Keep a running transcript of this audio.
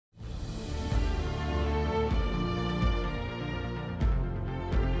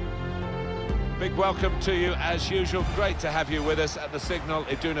Big welcome to you as usual. Great to have you with us at the Signal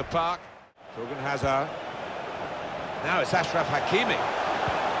Iduna Park. Torgan Hazard. Now it's Ashraf Hakimi.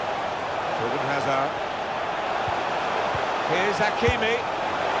 Torgan Hazard. Here's Hakimi.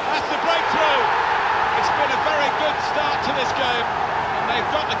 That's the breakthrough. It's been a very good start to this game, and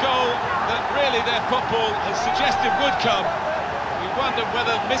they've got the goal that really their football has suggested would come. We wondered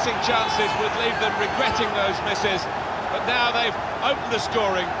whether missing chances would leave them regretting those misses, but now they've opened the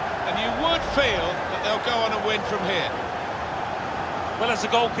scoring, and you would feel that they'll go on and win from here. Well, as a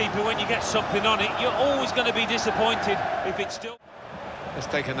goalkeeper, when you get something on it, you're always going to be disappointed if it's still... Let's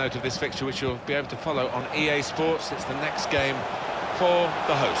take a note of this fixture, which you'll be able to follow on EA Sports. It's the next game for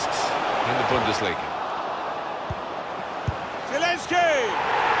the hosts in the Bundesliga. Zelensky!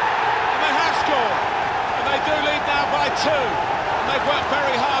 And they have scored, and they do lead now by 2. And they've worked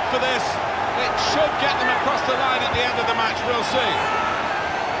very hard for this. It should get them across the line at the end of the match, we'll see.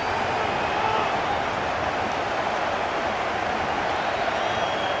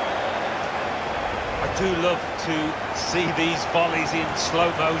 I do love to see these volleys in slow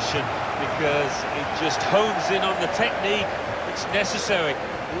motion because it just hones in on the technique that's necessary.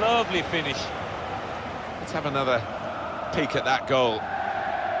 Lovely finish. Let's have another peek at that goal.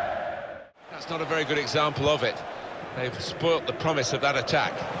 That's not a very good example of it. They've spoilt the promise of that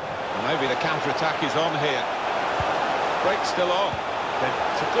attack. And maybe the counter-attack is on here. Break still on.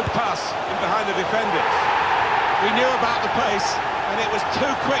 It's a good pass in behind the defenders. We knew about the pace, and it was too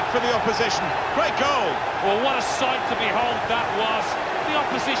quick for the opposition. Great goal. Well, what a sight to behold that was. The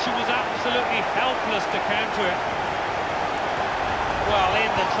opposition was absolutely helpless to counter it. Well,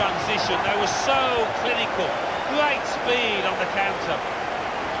 in the transition, they were so clinical. Great speed on the counter.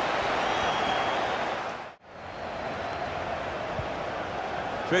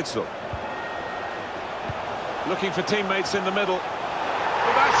 Fritzl. Looking for teammates in the middle.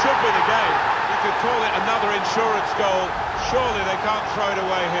 Well, that should be the game. You could call it another insurance goal. Surely they can't throw it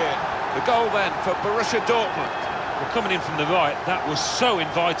away here. The goal then for Borussia Dortmund. Well, coming in from the right, that was so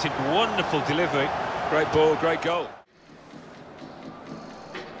inviting. Wonderful delivery. Great ball, great goal.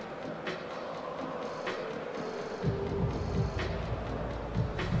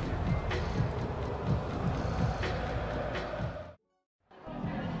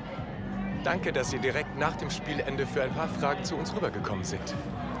 Danke, dass Sie direkt nach dem Spielende für ein paar Fragen zu uns rübergekommen sind.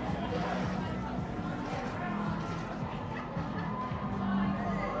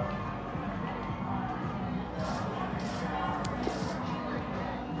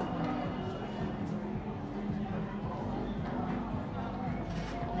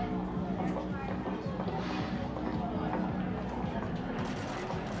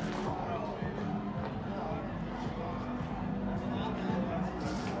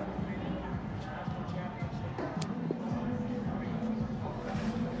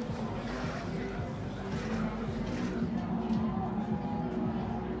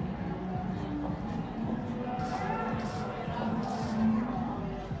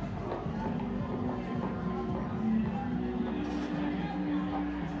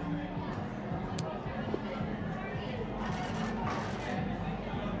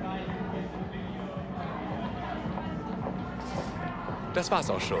 Das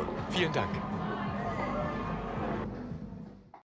war's auch schon. Vielen Dank.